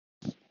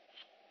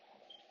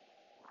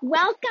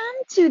Welcome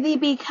to the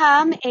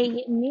Become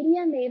a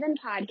Media Maven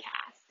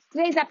podcast.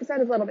 Today's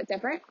episode is a little bit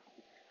different.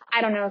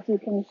 I don't know if you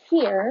can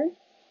hear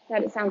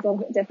that it sounds a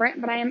little bit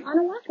different, but I am on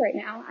a walk right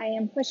now. I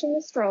am pushing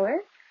the stroller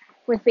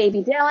with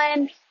baby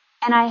Dylan,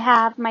 and I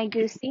have my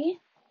Goosey,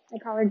 I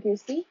call her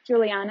Goosey,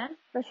 Juliana,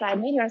 beside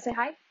me. Do you want to say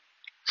hi?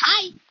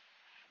 Hi.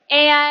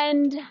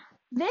 And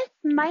this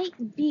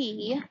might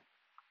be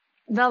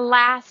the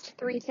last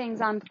Three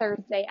Things on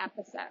Thursday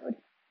episode.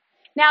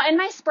 Now, in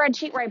my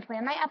spreadsheet where I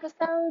plan my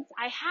episodes,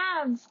 I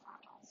have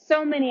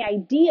so many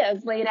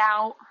ideas laid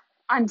out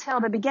until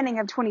the beginning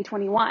of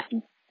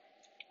 2021.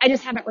 I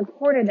just haven't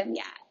recorded them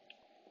yet.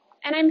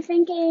 And I'm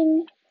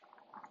thinking,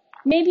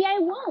 maybe I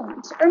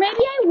won't, or maybe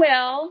I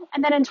will,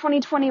 and then in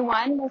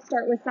 2021, we'll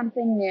start with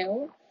something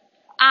new.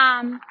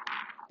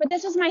 But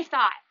this was my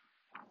thought.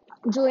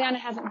 Juliana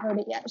hasn't heard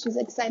it yet. She's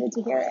excited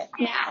to hear it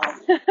now.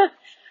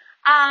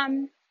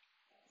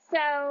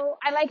 So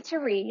I like to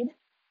read.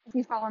 If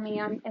you follow me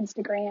on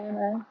Instagram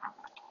or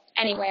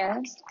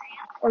anywhere,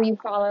 or you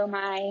follow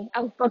my,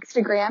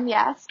 Bookstagram,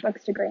 yes,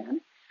 Bookstagram,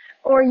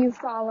 or you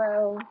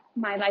follow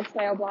my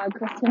lifestyle blog,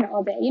 Christina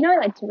All Day. You know I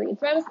like to read,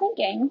 so I was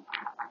thinking,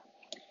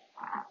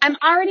 I'm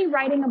already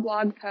writing a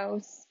blog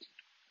post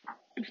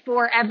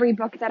for every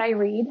book that I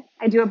read.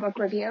 I do a book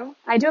review.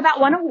 I do about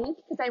one a week,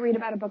 because I read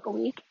about a book a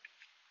week.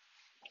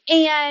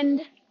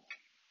 And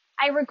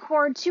I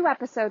record 2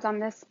 episodes on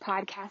this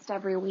podcast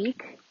every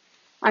week.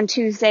 On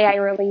Tuesday, I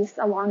release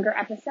a longer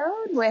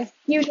episode with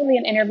usually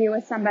an interview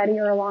with somebody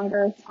or a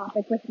longer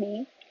topic with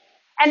me.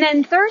 And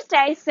then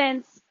Thursday,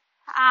 since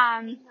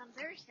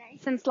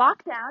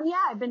lockdown,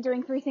 I've been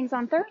doing 3 Things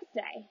on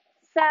Thursday.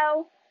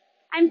 So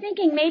I'm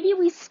thinking maybe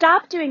we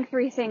stop doing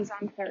 3 Things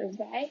on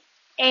Thursday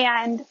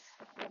and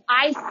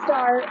I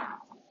start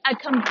a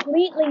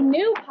completely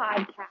new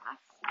podcast.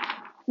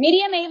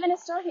 Media Maven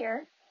is still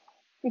here.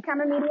 Become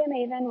a Media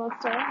Maven. We'll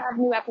still have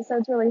new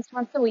episodes released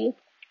once a week.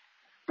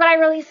 But I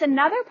release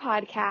another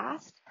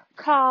podcast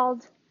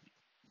called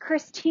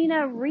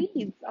Christina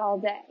Reads All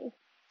Day.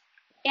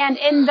 And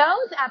in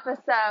those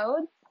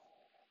episodes,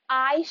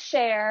 I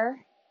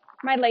share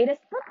my latest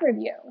book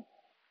review.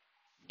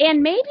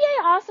 And maybe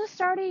I also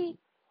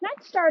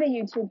not start a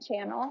YouTube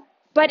channel,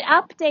 but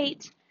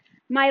update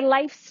my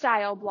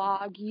lifestyle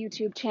blog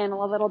YouTube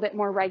channel a little bit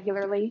more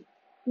regularly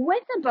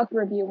with a book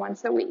review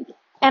once a week.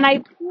 And I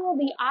pull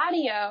the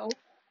audio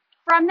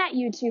from that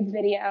YouTube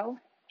video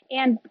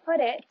and put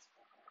it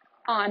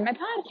on my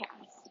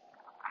podcast.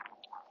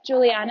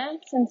 Juliana,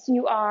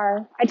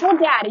 I told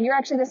Daddy, you're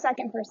actually the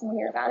second person to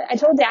hear about it. I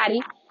told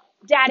Daddy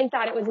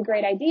thought it was a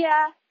great idea.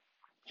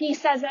 He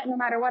says that no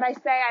matter what I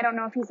say. I don't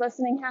know if he's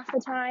listening half the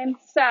time.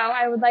 So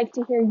I would like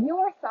to hear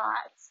your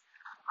thoughts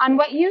on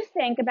what you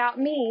think about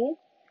me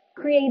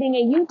creating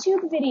a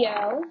YouTube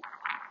video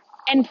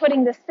and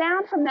putting the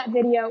sound from that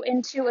video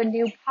into a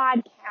new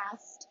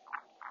podcast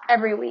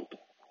every week.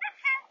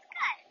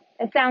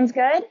 That sounds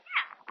good. It sounds good?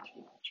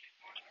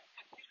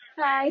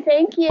 Hi,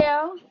 thank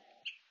you.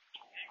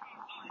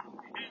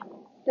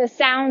 The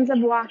sounds of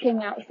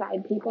walking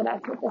outside, people,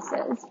 that's what this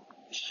is.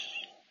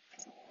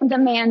 The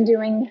man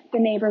doing the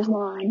neighbor's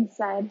lawn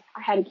said,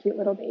 I had a cute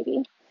little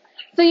baby.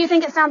 So you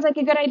think it sounds like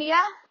a good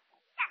idea?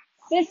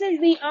 This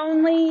is the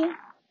only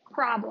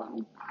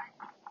problem.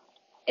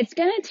 It's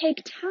going to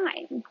take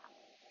time.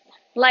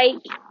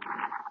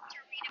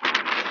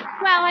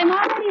 I'm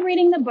already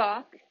reading the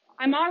book.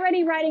 I'm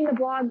already writing the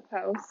blog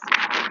post.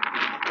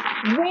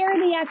 Where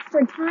the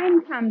extra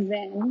time comes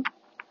in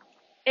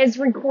is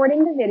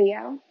recording the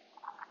video,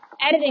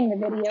 editing the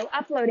video,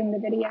 uploading the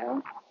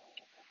video,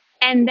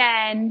 and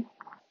then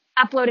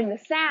uploading the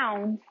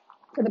sound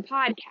to the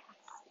podcast.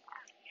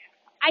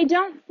 I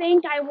don't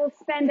think I will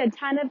spend a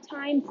ton of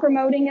time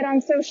promoting it on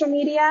social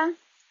media.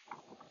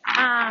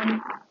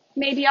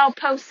 Maybe I'll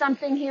post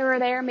something here or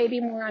there, maybe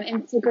more on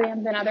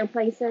Instagram than other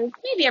places.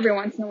 Maybe every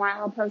once in a while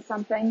I'll post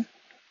something.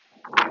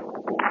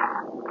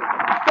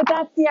 But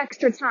that's the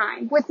extra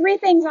time. With 3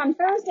 Things on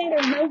Thursday,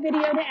 there's no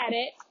video to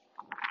edit.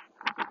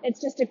 It's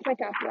just a quick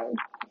upload.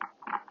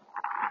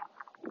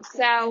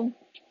 So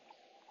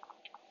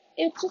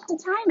it's just a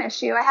time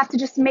issue. I have to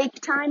just make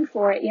time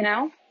for it,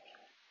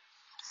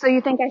 So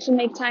you think I should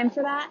make time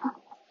for that?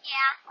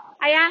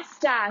 Yeah. I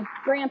asked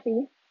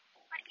Grampy,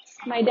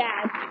 my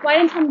dad. Well, I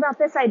didn't tell him about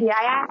this idea.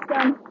 I asked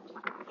him,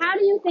 how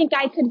do you think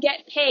I could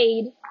get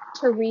paid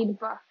to read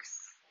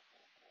books?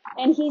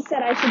 And he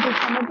said I should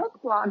become a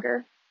book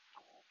blogger.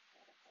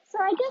 So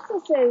I guess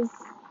this is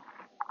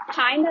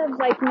kind of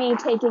like me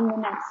taking the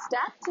next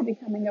step to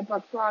becoming a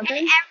book blogger. And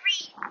every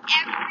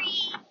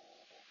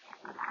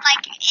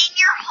like in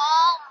your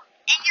whole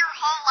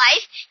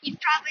life, you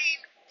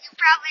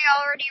probably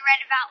already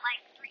read about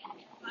like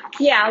 3 books.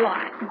 Yeah, a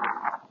lot.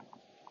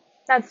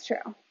 That's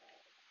true.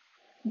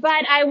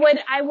 But I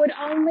would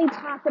only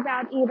talk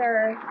about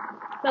either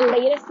the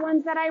latest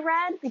ones that I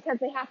read, because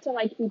they have to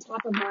be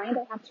top of mind.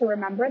 I have to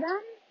remember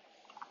them.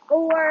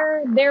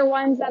 Or they're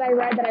ones that I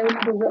read that I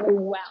remember really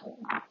well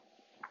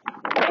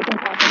that I can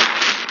talk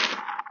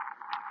about.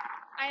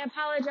 I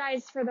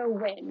apologize for the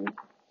wind.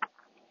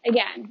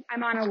 Again,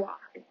 I'm on a walk.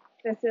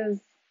 this is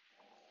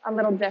a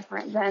little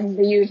different than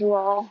the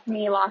usual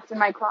me locked in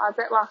my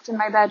closet, locked in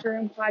my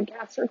bedroom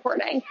podcast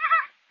recording.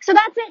 So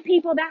that's it,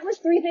 people. That was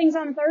 3 things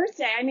on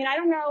Thursday. I mean, I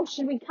don't know.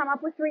 Should we come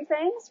up with 3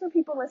 things for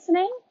people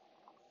listening?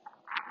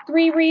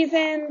 3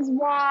 reasons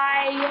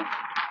why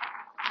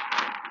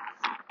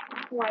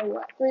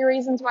what? 3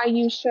 reasons why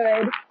you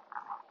should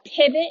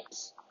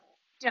pivot.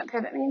 Do you know what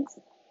pivot means?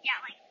 Yeah,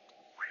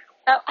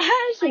 like, Oh,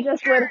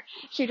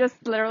 she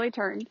just literally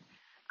turned.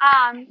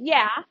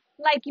 Yeah,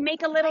 like you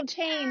make a little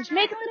change in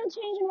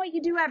what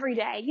you do every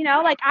day. You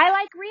know, like I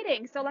like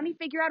reading, so let me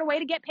figure out a way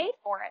to get paid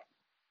for it.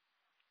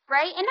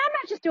 Right? And I'm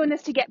not just doing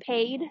this to get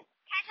paid.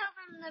 can I tell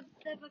them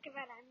the book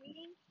about I'm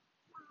reading?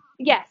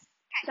 Yes,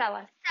 tell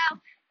us. So,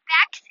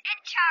 Bex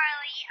and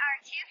Charlie are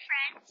 2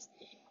 friends,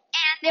 and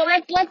they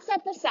Well, let's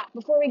set this up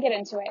before we get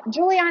into it.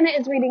 Juliana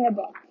is reading a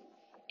book,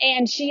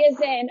 and she is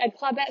in a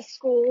club at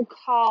school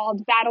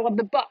called Battle of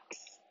the Books.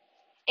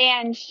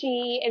 And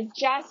she is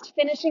just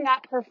finishing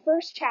up her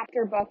first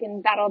chapter book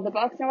in Battle of the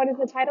Books. Now, what is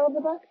the title of the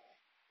book?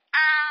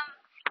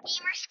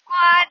 Gamer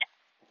Squad,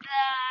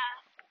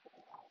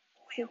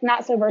 It's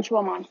Not So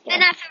Virtual Monster. the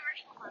Not So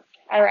Virtual Monster.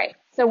 All right.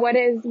 So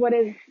what's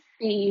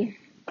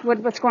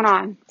going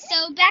on?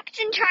 So Bex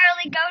and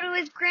Charlie go to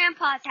his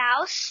grandpa's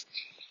house,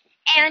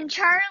 and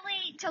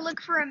Charlie to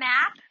look for a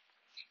map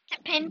to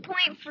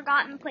pinpoint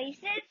forgotten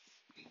places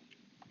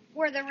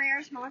where the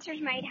rarest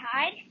monsters might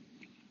hide.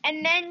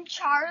 And then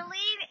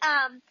Charlie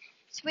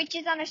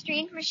switches on a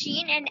strange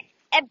machine, and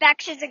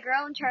Bex is a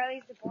girl and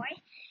Charlie's the boy.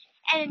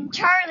 And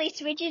Charlie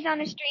switches on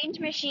a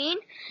strange machine,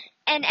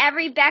 and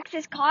every Bex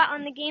is caught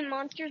on the game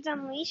Monsters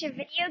Unleashed, a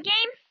video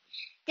game,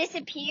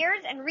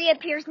 disappears and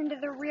reappears into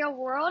the real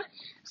world.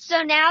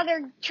 So now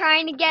they're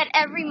trying to get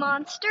every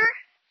monster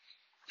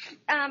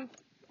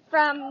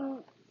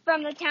from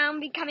the town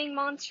becoming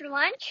Monster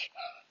Lunch.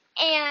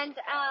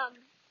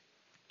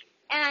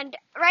 And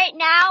right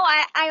now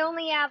I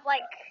only have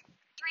like 3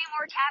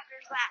 more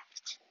chapters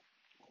left.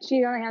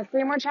 She only has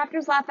 3 more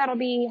chapters left. That'll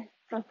be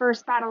the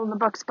first Battle of the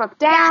Books book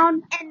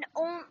down. Yeah, and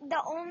only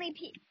the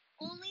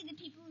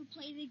people who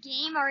play the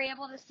game are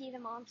able to see the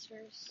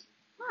monsters.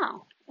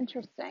 Oh,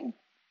 interesting.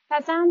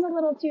 That sounds a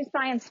little too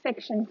science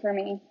fiction for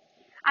me.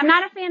 I'm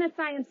not a fan of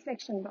science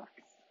fiction books.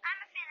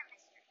 I'm a fan of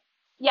mystery.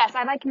 Yes,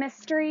 I like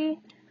mystery.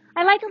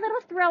 I like a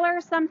little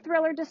thriller. Some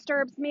thriller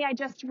disturbs me. I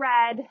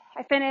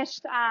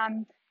finished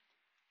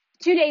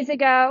 2 days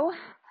ago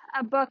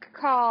a book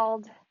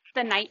called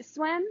The Night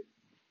Swim.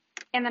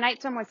 And The Night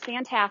Swim was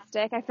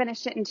fantastic. I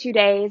finished it in 2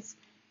 days.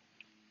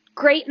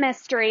 Great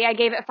mystery. I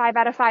gave it 5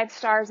 out of 5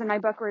 stars in my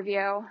book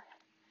review.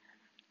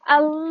 A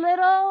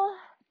little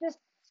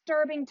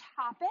disturbing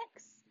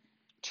topics.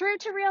 True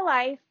to real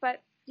life,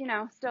 but,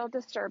 still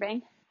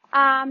disturbing.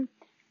 But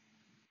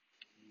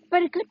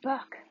a good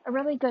book. A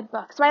really good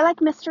book. So I like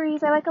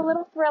mysteries. I like a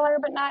little thriller,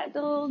 but not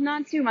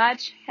too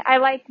much. I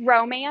like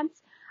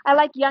romance. I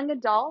like young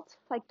adult,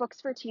 like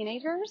books for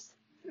teenagers.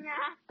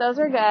 Yeah. Those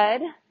are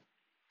good.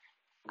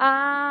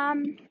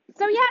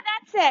 So yeah,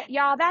 that's it,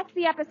 y'all. That's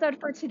the episode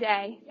for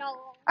today.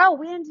 Y'all. Oh,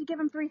 we didn't give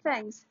them 3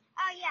 things.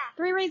 Oh yeah.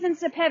 3 reasons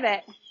to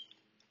pivot.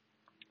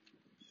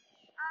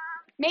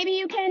 Maybe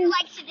you can. You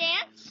like to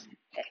dance?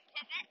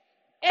 Pivot.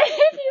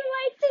 If you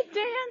like to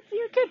dance,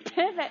 you could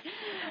pivot.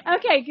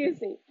 Okay,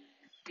 Goosey.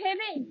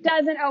 Pivot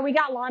doesn't. Oh, we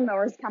got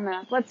lawnmowers coming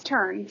up. Let's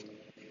turn.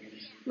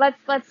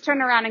 Let's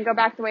turn around and go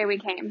back the way we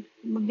came.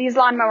 These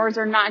lawnmowers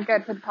are not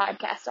good for the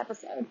podcast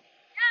episode.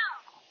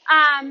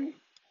 No.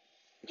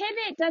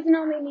 Pivot doesn't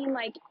only mean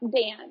like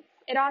dance.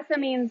 It also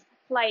means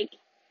like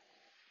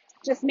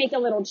just make a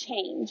little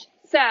change.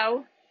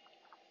 So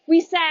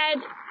we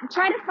said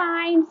try to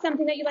find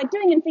something that you like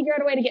doing and figure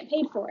out a way to get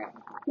paid for it.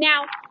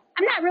 Now,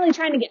 I'm not really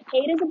trying to get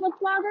paid as a book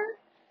blogger,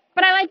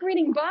 but I like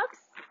reading books,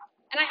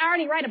 and I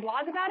already write a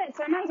blog about it,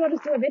 so I might as well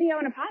just do a video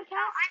and a podcast.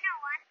 I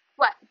know one.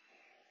 What? Do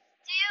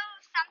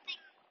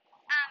something,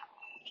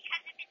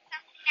 because if it's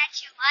something that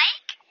you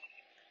like,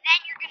 then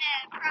you're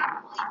gonna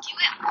probably do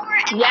it more.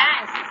 And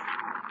Yes.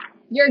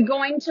 You're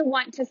going to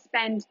want to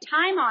spend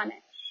time on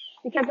it.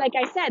 Because like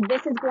I said,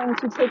 this is going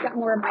to take up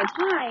more of my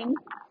time,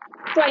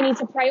 so I need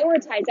to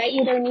prioritize. I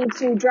either need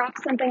to drop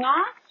something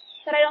off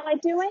that I don't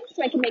like doing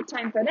so I can make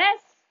time for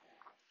this,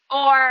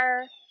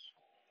 or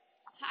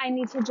I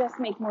need to just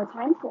make more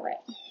time for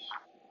it.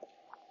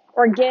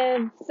 Or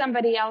give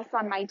somebody else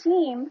on my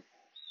team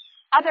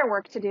other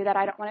work to do that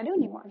I don't want to do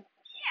anymore.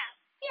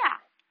 Yeah.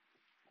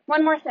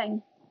 One more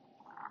thing.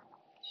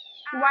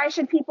 Why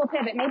should people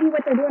pivot? Maybe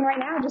what they're doing right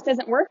now just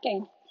isn't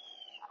working.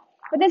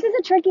 But this is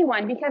a tricky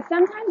one because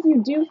sometimes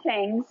you do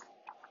things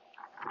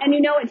and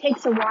it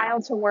takes a while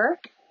to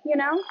work,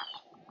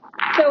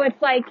 So it's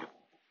like,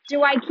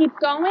 do I keep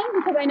going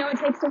because I know it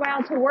takes a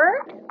while to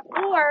work?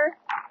 Or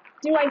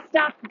do I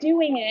stop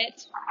doing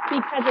it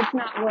because it's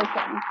not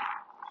working?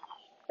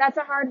 That's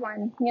a hard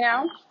one, And you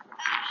have to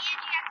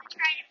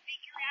try to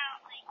figure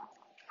out,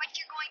 what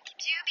you're going to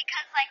do,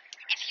 because,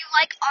 if you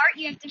like art,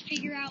 you have to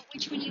figure out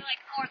which one you like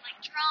more,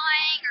 like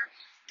drawing or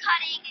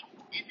cutting and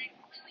then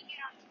gluing it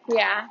on.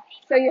 Yeah.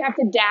 So you have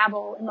to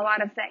dabble in a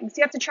lot of things.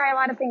 You have to try a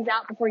lot of things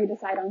out before you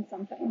decide on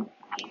something.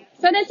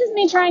 So this is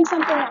me trying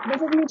something out.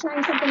 This is me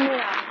trying something new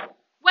out.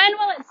 When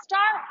will it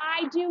start?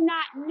 I do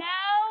not know.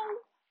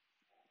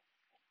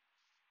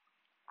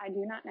 I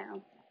do not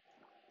know.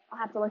 I'll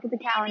have to look at the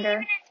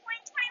calendar.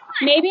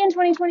 Maybe in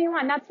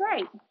 2021. That's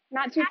right.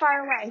 Not too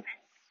far away.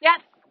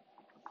 Yep.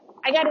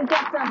 I got to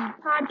get some a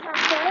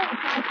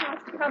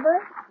podcast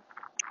cover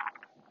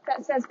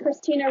that says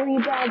Christina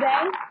reads all day.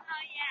 Oh,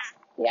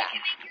 yeah. Yeah. You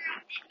can make your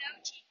own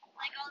Bitmoji.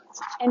 Like all the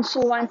teachers. And she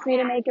wants me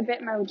to make a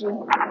Bitmoji.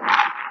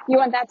 You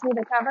want that to be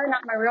the cover,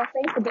 not my real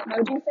face, the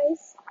Bitmoji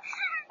face?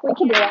 We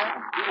can do that.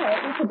 All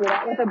right, we can do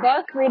that. With a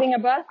book, reading a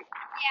book?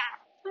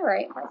 Yeah. All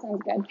right, that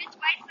sounds good. Miss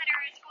Weisletter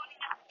is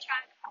holding up the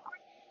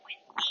chalkboard with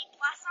A+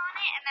 on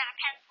it and then a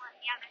pencil in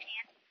the other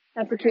hand.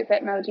 That's a cute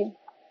Bitmoji.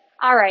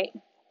 All right.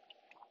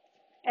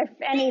 If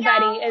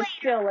anybody is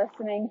still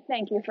listening,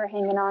 thank you for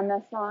hanging on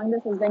this long.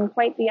 This has been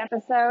quite the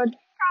episode.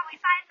 Probably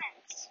 5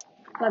 minutes.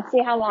 Let's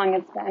see how long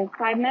it's been.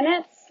 5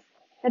 minutes?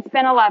 It's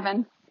been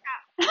 11.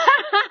 Oh. Yep.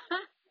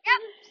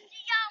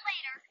 See y'all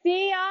later.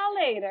 See y'all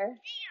later.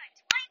 See you in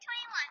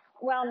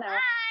 2021. Well, no. Bye.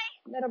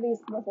 That'll be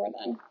before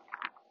then.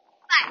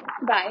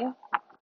 Bye. Bye.